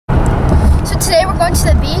we're going to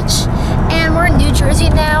the beach, and we're in New Jersey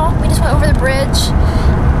now. We just went over the bridge,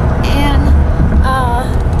 and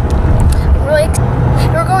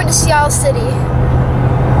we're going to Seattle City.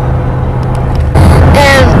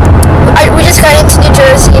 And we just got into New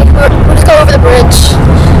Jersey. We'll just go over the bridge,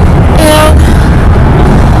 and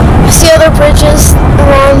see other bridges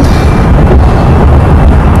around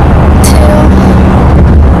too.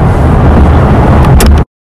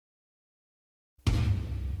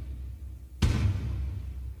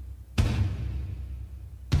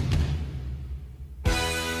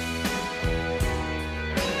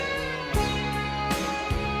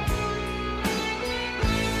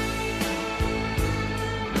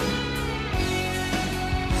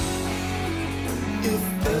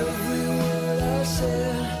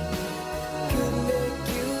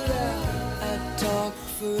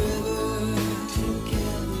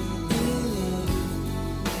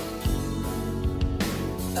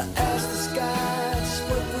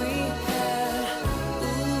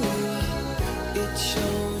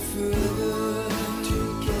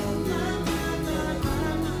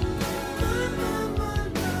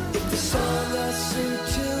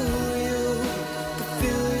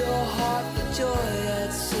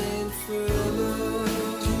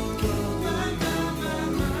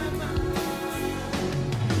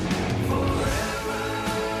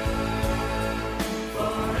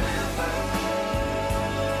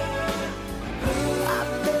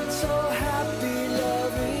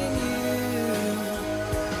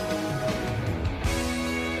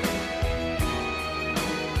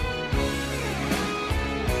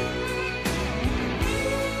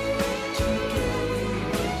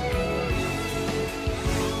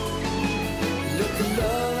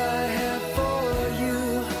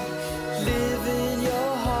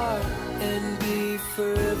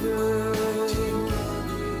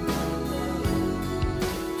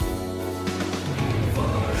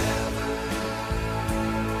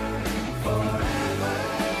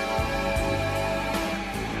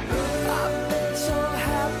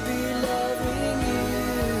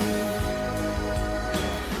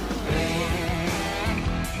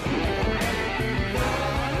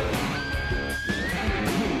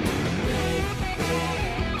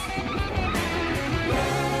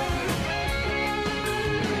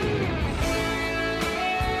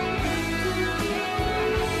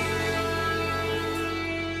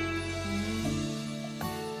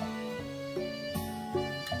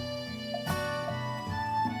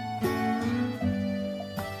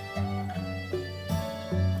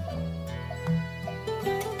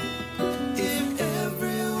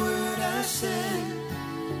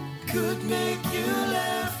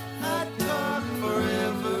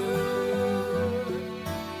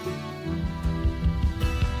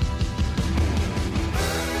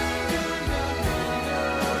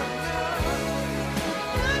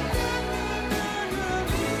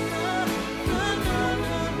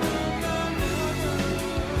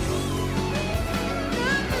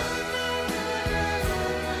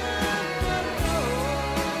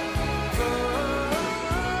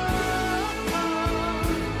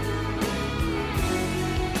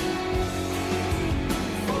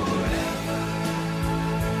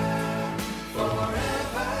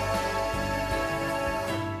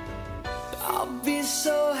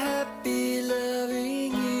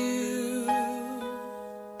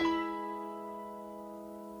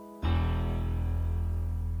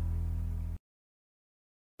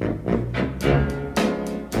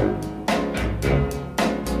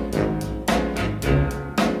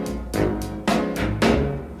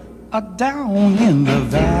 Down in the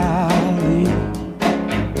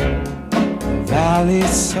valley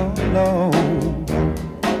so low,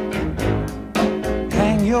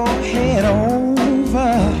 hang your head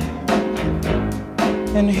over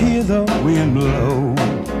and hear the wind blow.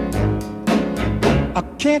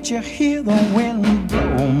 Can't you hear the wind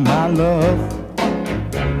blow, my love?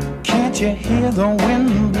 Can't you hear the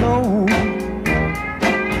wind blow?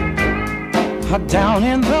 Down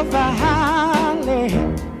in the valley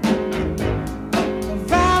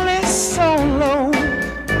so low.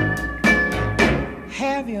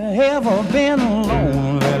 Have you ever been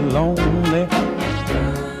lonely, lonely?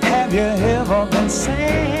 Have you ever been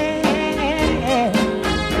sad?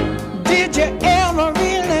 Did you ever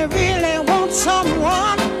really, really want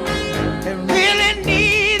someone that really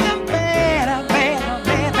need them bad, bad,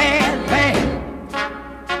 bad, bad, bad?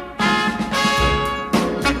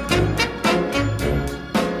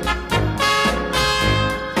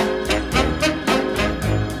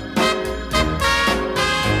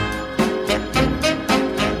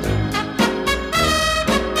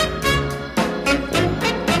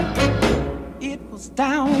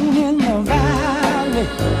 Down in the valley lonely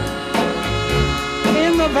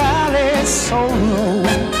in the valley so low.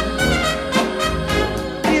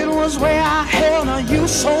 It was where I held you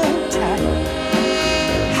so tight.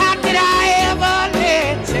 How could I ever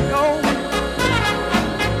let you go?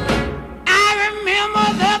 I remember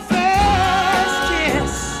the first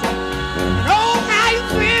kiss. Oh, how you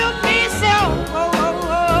thrilled me so.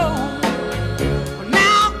 But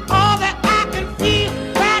now all that I can feel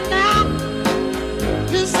right now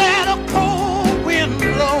is that a cold wind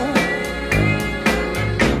blow.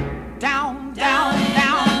 Down, down,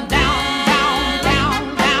 down, down, down,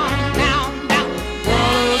 down, down, down, down.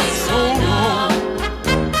 Was so long.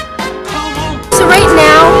 Come on. So right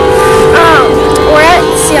now, we're at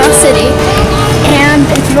Seattle City, and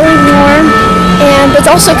it's really warm, and it's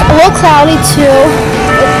also a little cloudy too,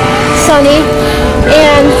 sunny,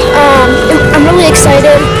 and I'm really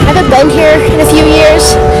excited. I haven't been here in a few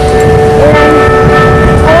years, and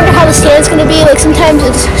I wonder how the stand's going to be. Like sometimes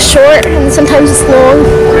it's short, and sometimes it's long,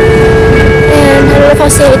 and I don't know if I'll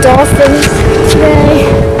see any dolphins today,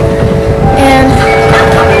 and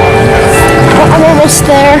I'm almost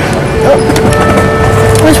there. Oh.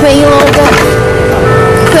 I'm just waiting a little bit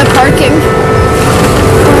for the parking.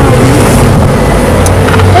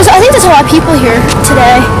 I think there's a lot of people here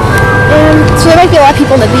today, and so there might be a lot of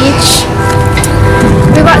people on the beach.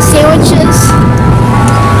 We brought sandwiches,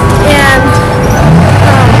 and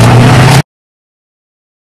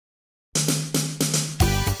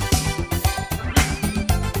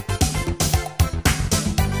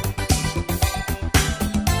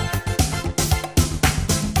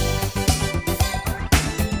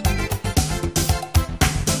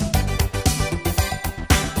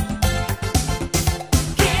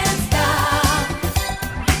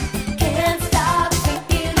Can't stop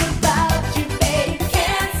thinking about you, babe.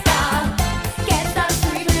 Can't stop.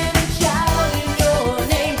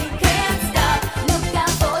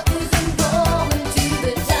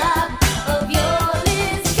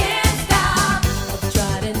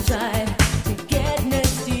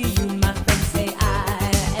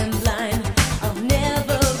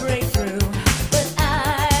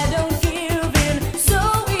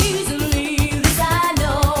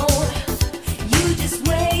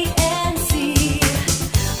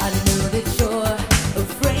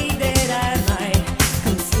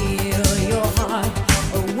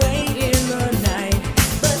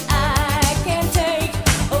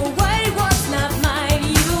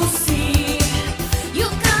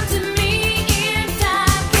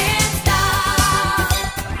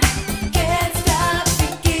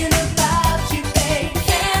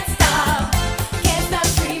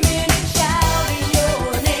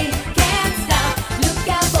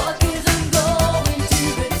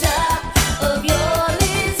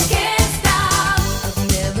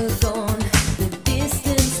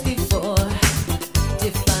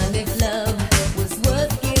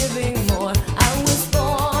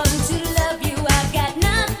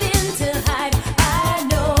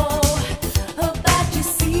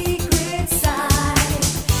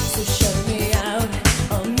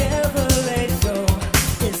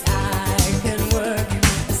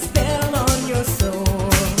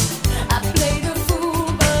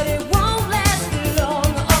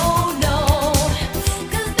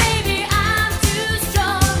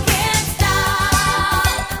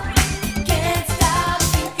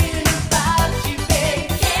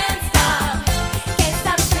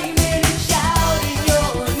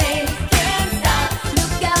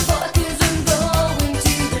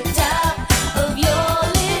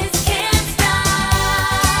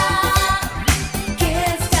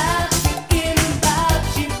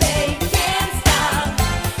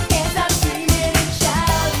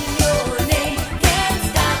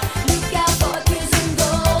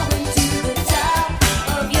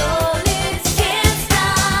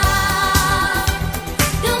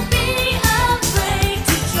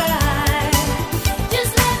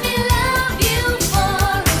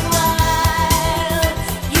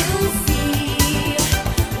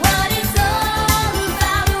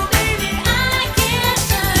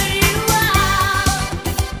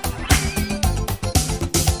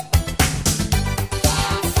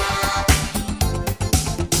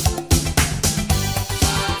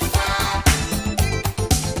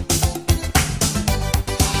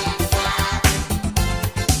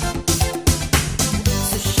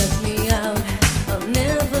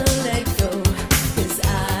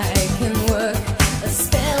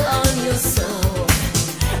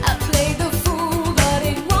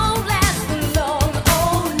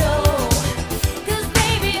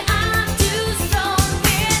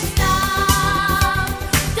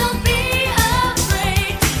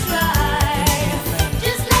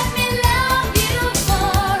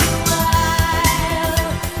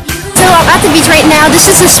 at the beach right now. This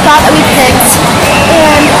is the spot that we picked,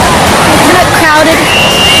 and it's kind of crowded,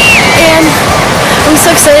 and I'm so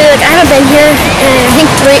excited. Like, I haven't been here in, I think,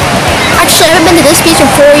 actually I haven't been to this beach in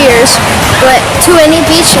 4 years, but to any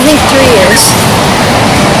beach, I think 3 years.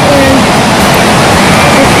 And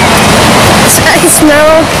I can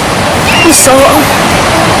smell the salt.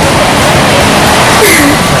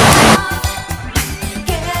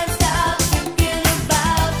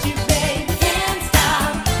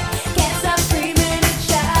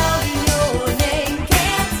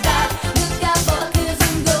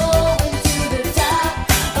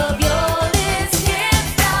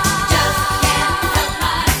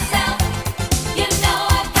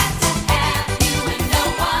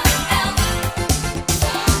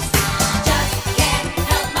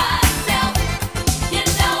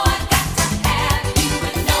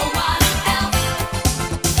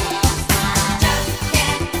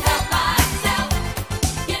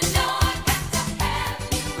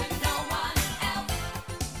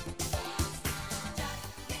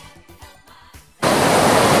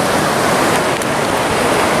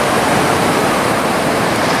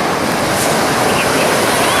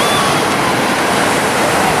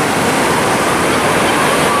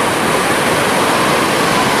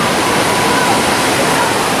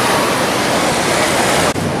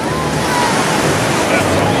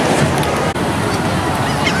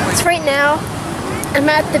 Right now, I'm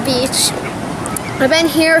at the beach. I've been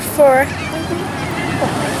here for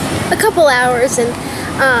a couple hours, and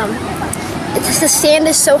the sand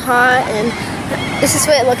is so hot, and this is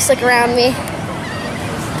what it looks like around me.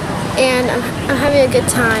 And I'm having a good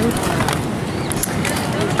time.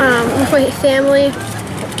 With my family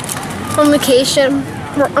on vacation.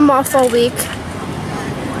 I'm off all week,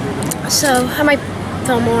 so I might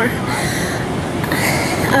film more.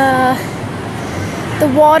 The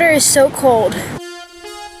water is so cold.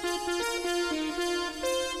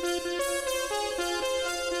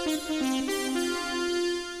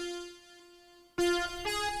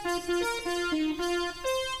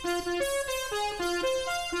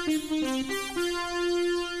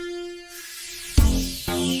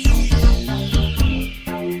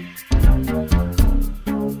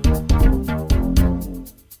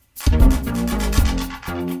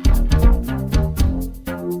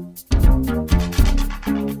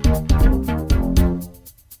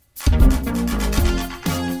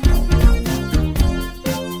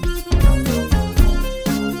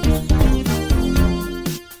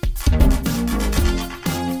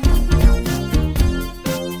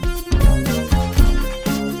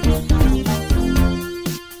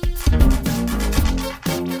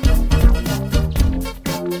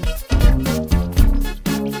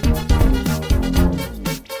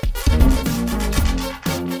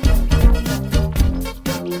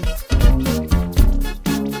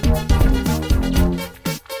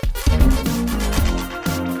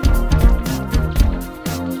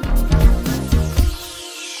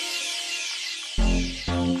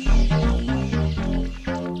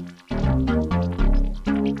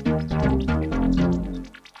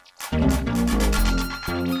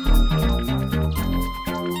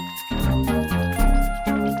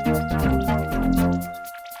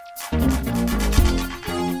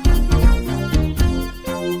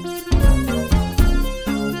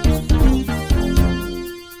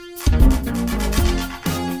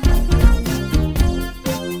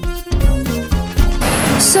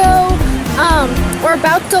 We're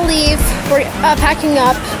about to leave. We're packing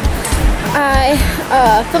up. I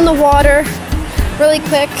filmed the water really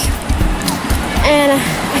quick, and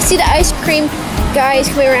I see the ice cream guys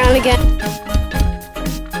coming around again.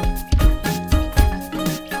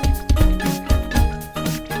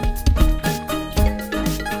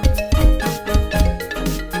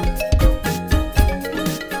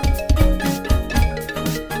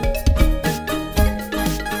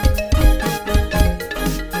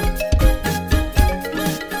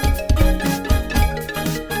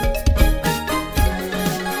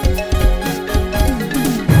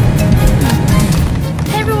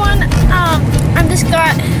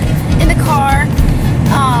 Got in the car.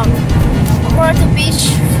 We're at the beach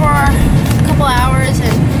for a couple hours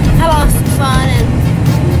and had a lot of fun.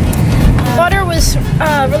 And the water was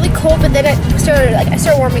really cold, but then I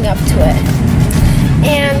started warming up to it.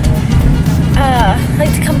 And I'd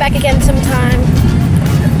like to come back again sometime.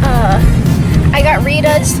 I got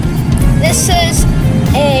Rita's. This is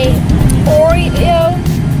a Oreo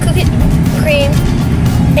cookie cream,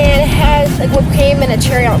 and it has like whipped cream and a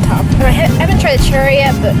cherry on top. And I haven't tried the cherry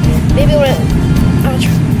yet, but maybe I'll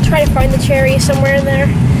try to find the cherry somewhere in there.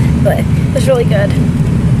 But it was really good.